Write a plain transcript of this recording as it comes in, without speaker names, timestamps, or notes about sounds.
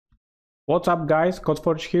What's up guys,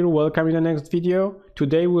 CodefForge here, welcome in the next video.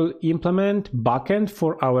 Today we'll implement backend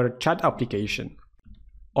for our chat application.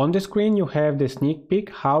 On the screen you have the sneak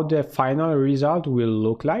peek how the final result will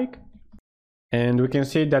look like. And we can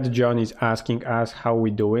see that John is asking us how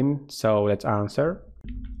we doing, so let's answer.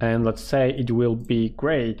 And let's say it will be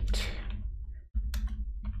great.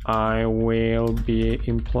 I will be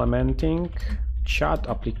implementing chat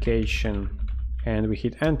application and we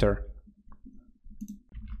hit enter.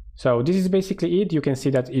 So this is basically it. You can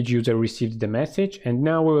see that each user received the message, and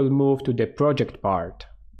now we will move to the project part.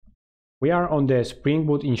 We are on the Spring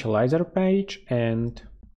Boot initializer page, and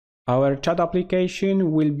our chat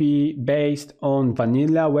application will be based on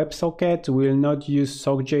vanilla WebSockets. We will not use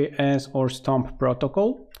SockJS or STOMP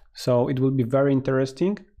protocol, so it will be very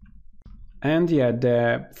interesting. And yeah,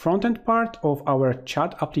 the front-end part of our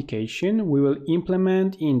chat application we will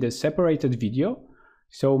implement in the separated video.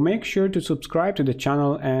 So make sure to subscribe to the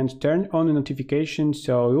channel and turn on the notifications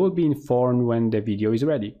so you will be informed when the video is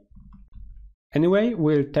ready. Anyway,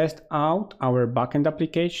 we'll test out our backend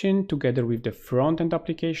application together with the front-end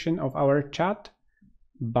application of our chat,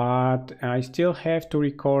 but I still have to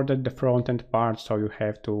record the front-end part, so you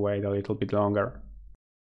have to wait a little bit longer.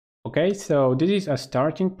 Okay, so this is a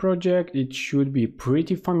starting project. It should be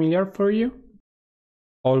pretty familiar for you.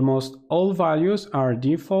 Almost all values are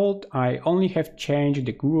default. I only have changed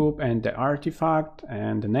the group and the artifact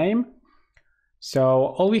and the name.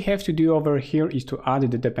 So all we have to do over here is to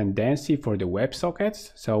add the dependency for the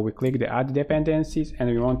WebSockets. So we click the add dependencies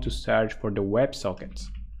and we want to search for the WebSockets.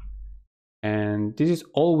 And this is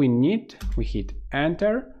all we need. We hit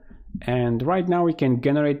enter. And right now we can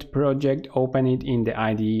generate project, open it in the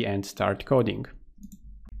IDE and start coding.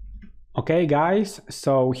 Okay guys,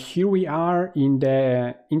 so here we are in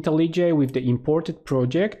the IntelliJ with the imported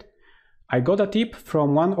project. I got a tip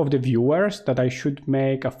from one of the viewers that I should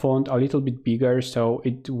make a font a little bit bigger so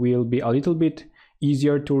it will be a little bit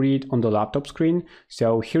easier to read on the laptop screen.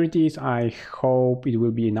 So here it is, I hope it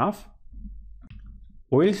will be enough.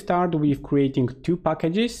 We'll start with creating two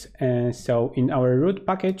packages. So in our root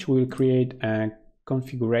package, we'll create a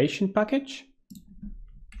configuration package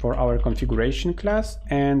for our configuration class,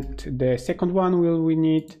 and the second one we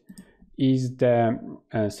need is the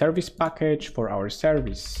service package for our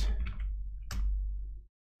service.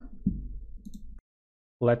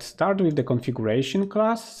 Let's start with the configuration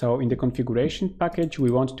class. So in the configuration package we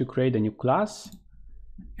want to create a new class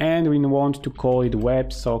and we want to call it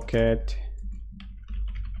WebSocket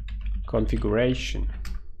configuration,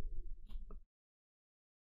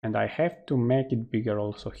 and I have to make it bigger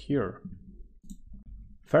also here.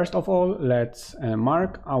 First of all, let's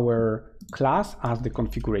mark our class as the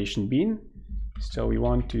configuration bin. So we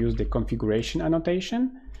want to use the configuration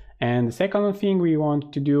annotation. And the second thing we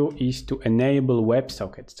want to do is to enable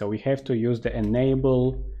WebSockets. So we have to use the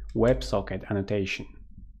enable WebSocket annotation.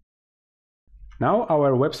 Now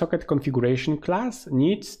our WebSocket configuration class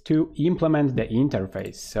needs to implement the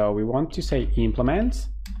interface. So we want to say implements,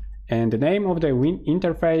 and the name of the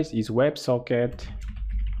interface is WebSocket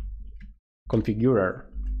configurer.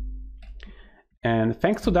 And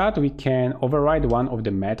thanks to that, we can override one of the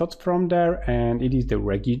methods from there, and it is the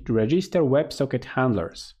register WebSocket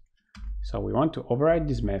handlers. So we want to override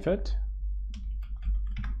this method.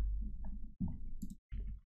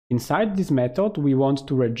 Inside this method, we want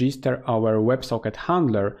to register our WebSocket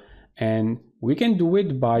handler, and we can do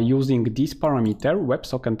it by using this parameter,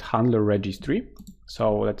 WebSocket handler registry.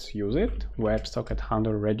 So let's use it, WebSocket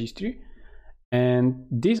handler registry. And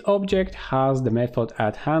this object has the method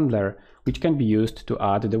addHandler, which can be used to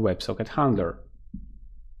add the WebSocket handler.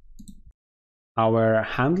 Our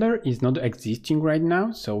handler is not existing right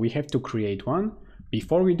now, so we have to create one.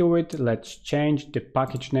 Before we do it, let's change the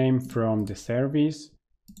package name from the service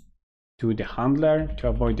to the handler to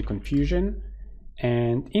avoid the confusion.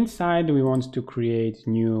 And inside we want to create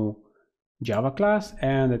new Java class,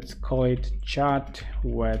 and let's call it chat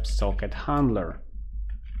WebSocket handler.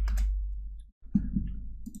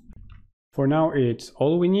 For now, it's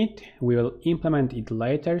all we need. We will implement it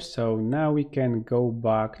later, so now we can go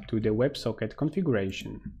back to the WebSocket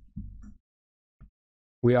configuration.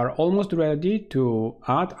 We are almost ready to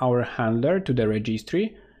add our handler to the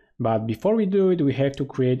registry, but before we do it, we have to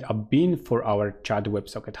create a bin for our chat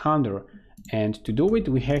WebSocket handler. And to do it,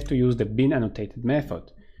 we have to use the bin annotated method.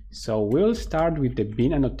 So we'll start with the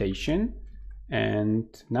bin annotation, and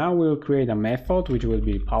now we'll create a method which will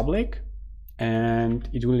be public, and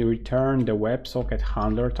it will return the WebSocket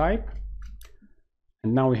handler type.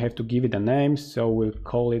 And now we have to give it a name, so we'll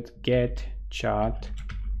call it getChat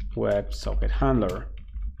WebSocket handler.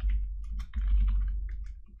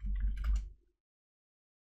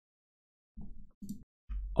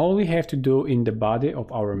 all we have to do in the body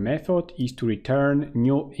of our method is to return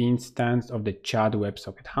new instance of the chat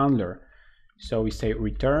WebSocket handler. So we say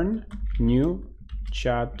return new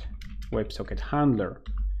chat WebSocket handler.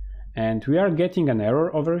 And we are getting an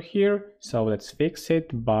error over here, so let's fix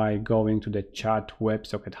it by going to the chat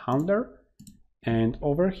WebSocket handler. And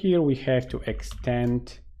over here we have to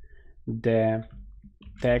extend the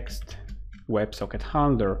text WebSocket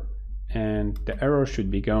handler, and the error should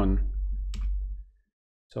be gone.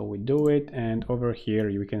 So we do it, and over here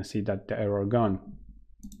you can see that the error gone.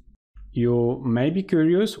 You may be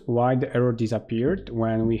curious why the error disappeared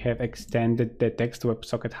when we have extended the text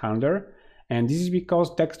WebSocket handler. And this is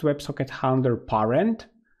because text WebSocket handler parent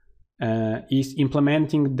is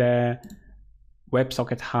implementing the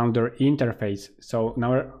WebSocket handler interface. So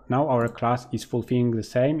now our class is fulfilling the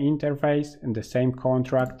same interface and the same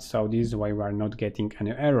contract. So this is why we are not getting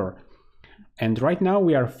any error. And right now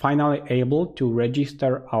we are finally able to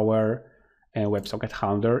register our WebSocket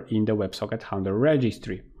handler in the WebSocket handler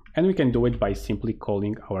registry. And we can do it by simply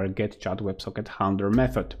calling our getChatWebSocketHandler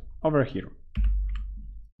method over here.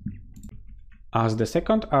 As the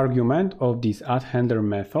second argument of this addHandler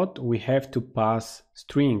method, we have to pass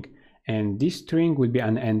string, and this string will be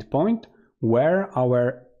an endpoint where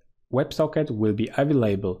our WebSocket will be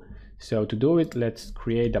available. So to do it, let's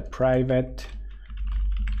create a private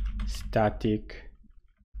static,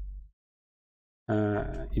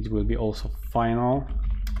 it will be also final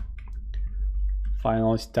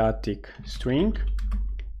static string,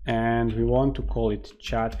 and we want to call it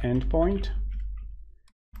chat endpoint.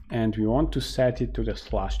 And we want to set it to the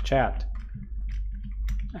 /chat.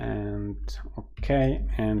 And okay,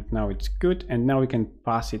 and now it's good. And now we can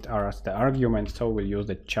pass it as the argument. So we'll use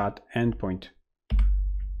the chat endpoint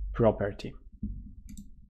property.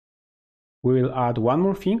 We will add one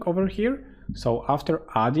more thing over here. So after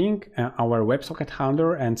adding our WebSocket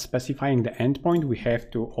handler and specifying the endpoint, we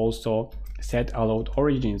have to also set allowed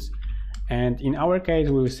origins. And in our case,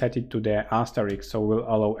 we will set it to the asterisk. So we'll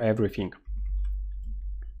allow everything.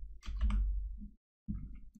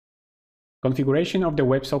 Configuration of the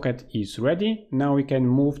WebSocket is ready. Now we can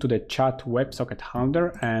move to the chat WebSocket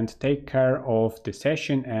handler and take care of the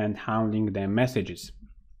session and handling the messages.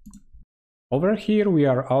 Over here we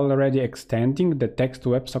are already extending the text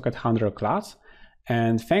WebSocket handler class,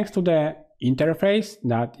 and thanks to the interface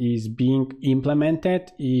that is being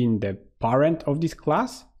implemented in the parent of this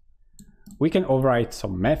class, we can override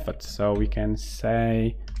some methods. So we can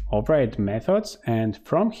say override methods, and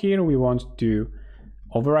from here we want to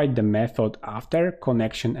override the method after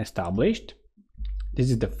connection established.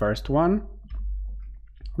 This is the first one.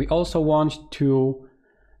 We also want to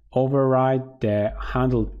override the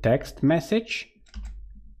handle text message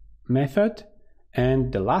method,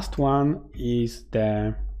 and the last one is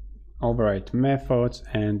the override methods,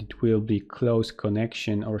 and it will be close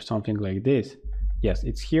connection or something like this. Yes,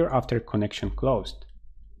 it's here after connection closed.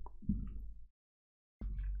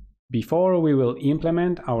 Before we will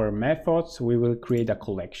implement our methods, we will create a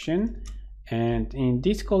collection, and in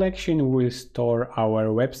this collection we will store our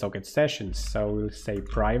WebSocket sessions. So we'll say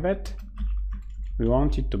private, we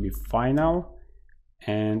want it to be final,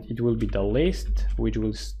 and it will be the list which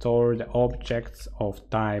will store the objects of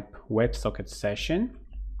type WebSocket session.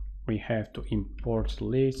 We have to import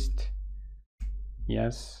list,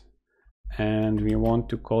 yes, and we want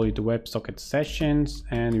to call it WebSocket sessions,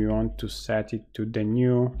 and we want to set it to the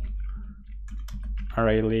new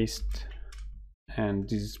array list, and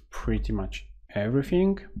this is pretty much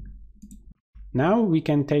everything. Now we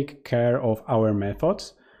can take care of our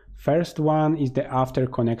methods. First one is the after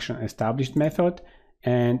connection established method,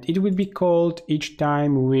 and it will be called each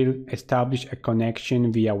time we'll establish a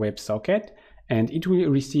connection via WebSocket, and it will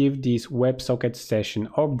receive this WebSocket session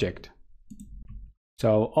object.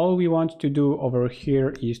 So all we want to do over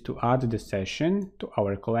here is to add the session to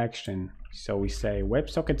our collection. So we say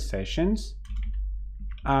WebSocket sessions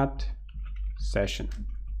add session.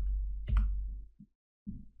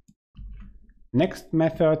 Next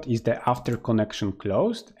method is the after connection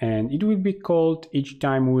closed, and it will be called each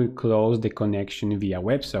time we close the connection via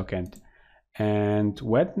WebSocket. And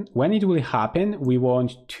when it will happen, we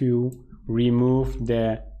want to remove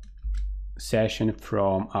the session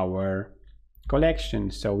from our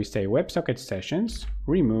collection. So we say WebSocket sessions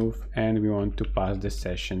remove, and we want to pass the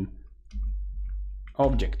session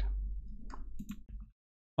object.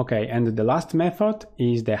 Okay, and the last method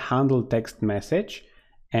is the handle text message,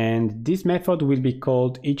 and this method will be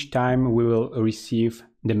called each time we will receive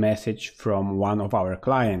the message from one of our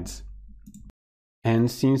clients. And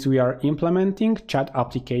since we are implementing chat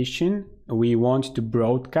application, we want to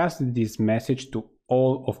broadcast this message to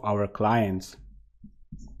all of our clients.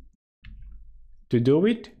 To do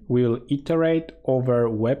it, we'll iterate over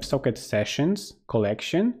WebSocket sessions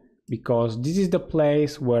collection, because this is the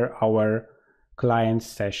place where our client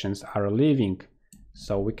sessions are living.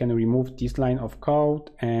 So we can remove this line of code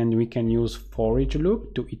and we can use for each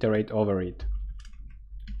loop to iterate over it.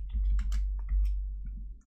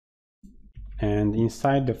 And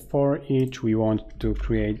inside the for each, we want to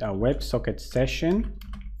create a WebSocket session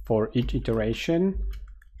for each iteration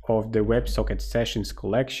of the WebSocket sessions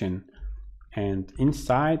collection. And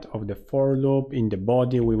inside of the for loop, in the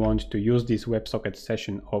body, we want to use this WebSocket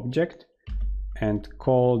session object and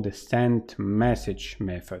call the send message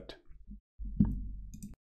method.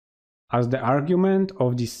 As the argument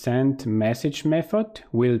of the send message method,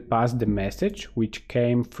 we'll pass the message which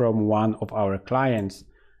came from one of our clients,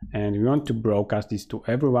 and we want to broadcast this to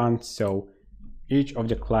everyone, so each of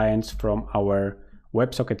the clients from our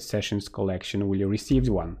WebSocket sessions collection will receive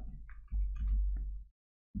one.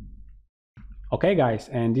 Okay guys,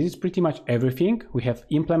 and this is pretty much everything. We have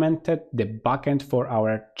implemented the backend for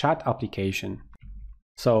our chat application.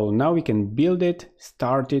 So now we can build it,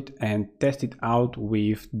 start it, and test it out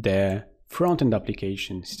with the frontend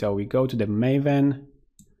application. So we go to the Maven.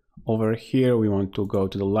 Over here we want to go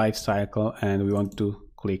to the lifecycle and we want to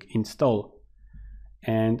click install.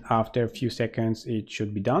 And after a few seconds it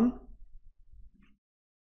should be done.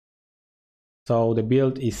 So the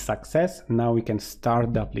build is success. Now we can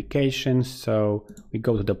start the application. So we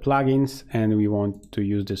go to the plugins and we want to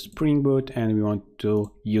use the Spring Boot and we want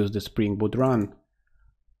to use the Spring Boot run.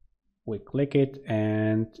 We click it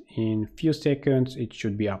and in few seconds it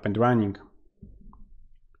should be up and running.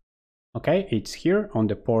 Okay, it's here on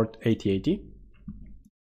the port 8080.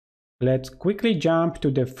 Let's quickly jump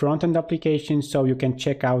to the frontend application so you can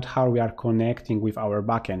check out how we are connecting with our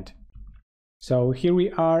backend. So here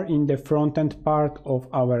we are in the frontend part of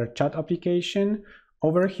our chat application.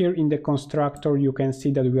 Over here in the constructor, you can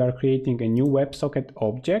see that we are creating a new WebSocket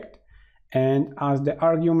object. And as the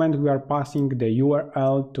argument, we are passing the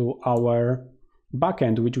URL to our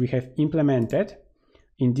backend, which we have implemented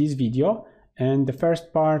in this video. And the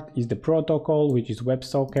first part is the protocol, which is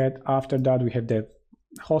WebSocket. After that, we have the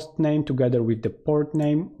host name together with the port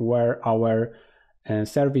name where our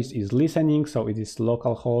service is listening, so it is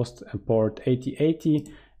localhost port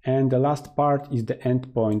 8080, and the last part is the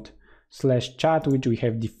endpoint /chat, which we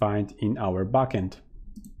have defined in our backend.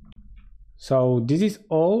 So this is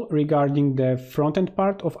all regarding the front-end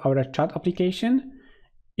part of our chat application.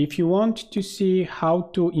 If you want to see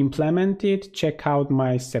how to implement it, check out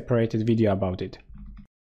my separated video about it.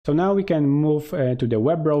 So now we can move to the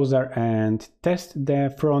web browser and test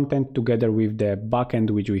the front-end together with the backend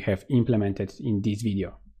which we have implemented in this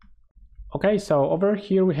video. Okay, so over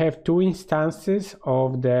here we have two instances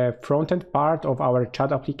of the front-end part of our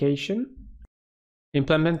chat application.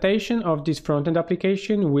 Implementation of this front-end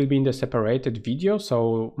application will be in the separated video,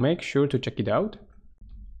 so make sure to check it out.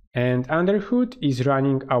 And under hood is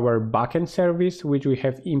running our backend service which we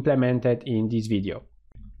have implemented in this video.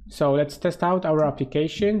 So let's test out our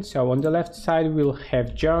application. So on the left side we'll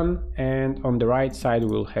have John and on the right side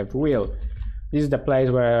we'll have Will. This is the place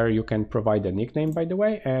where you can provide the nickname, by the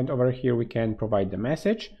way, and over here we can provide the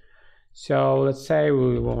message. So let's say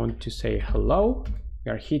we want to say hello.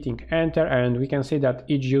 We are hitting enter and we can see that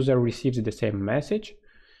each user receives the same message.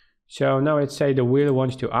 So now let's say the Will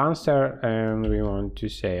wants to answer and we want to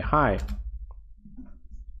say hi.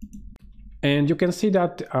 And you can see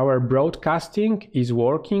that our broadcasting is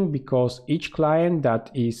working because each client that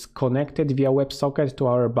is connected via WebSocket to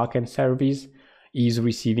our backend service is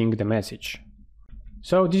receiving the message.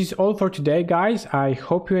 So this is all for today, guys. I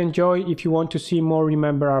hope you enjoy. If you want to see more,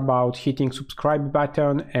 remember about hitting subscribe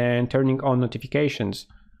button and turning on notifications.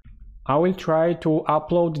 I will try to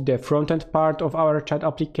upload the front-end part of our chat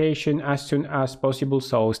application as soon as possible,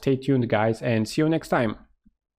 so stay tuned, guys, and see you next time.